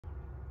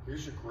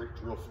Here's a great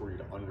drill for you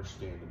to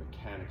understand the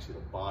mechanics of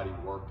the body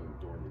working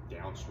during the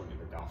downswing and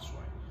the golf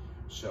swing.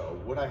 So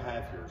what I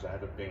have here is I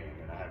have a band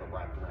and I have it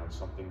wrapped around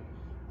something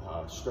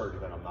sturdy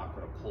that I'm not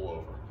going to pull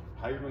over.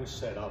 How you're going to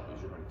set up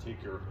is you're going to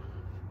take your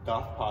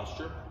golf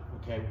posture.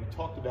 Okay, we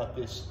talked about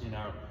this in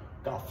our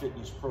golf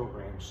fitness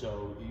program,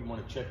 so you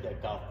want to check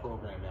that golf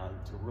program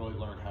out to really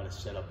learn how to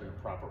set up in a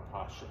proper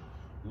posture.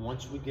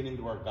 Once we get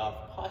into our golf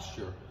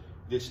posture,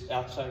 this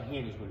outside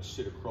hand is going to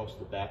sit across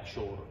the back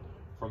shoulder.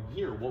 From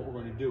here, what we're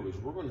going to do is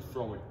we're going to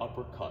throw an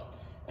uppercut.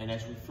 And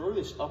as we throw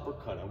this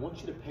uppercut, I want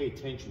you to pay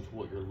attention to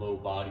what your low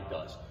body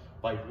does.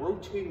 By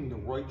rotating the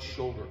right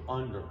shoulder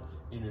under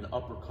in an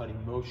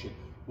uppercutting motion,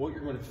 what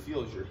you're going to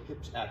feel is your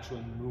hips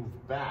actually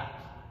move back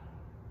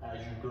as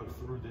you go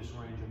through this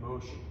range of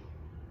motion.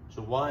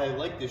 So why I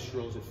like this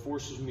drill is it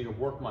forces me to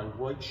work my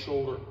right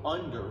shoulder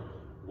under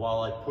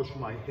while I push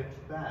my hips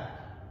back,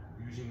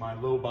 using my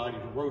low body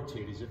to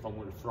rotate as if I'm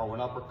going to throw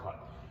an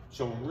uppercut.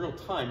 So in real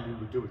time, we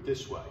would do it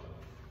this way.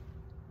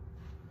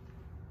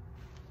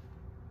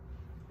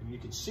 And you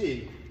can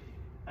see,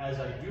 as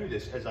I do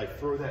this, as I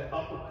throw that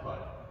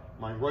uppercut,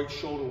 my right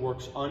shoulder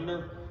works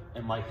under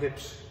and my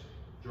hips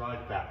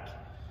drive back.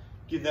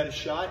 Give that a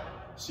shot,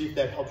 see if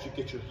that helps you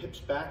get your hips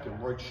back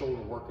and right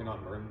shoulder working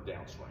under in the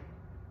downswing.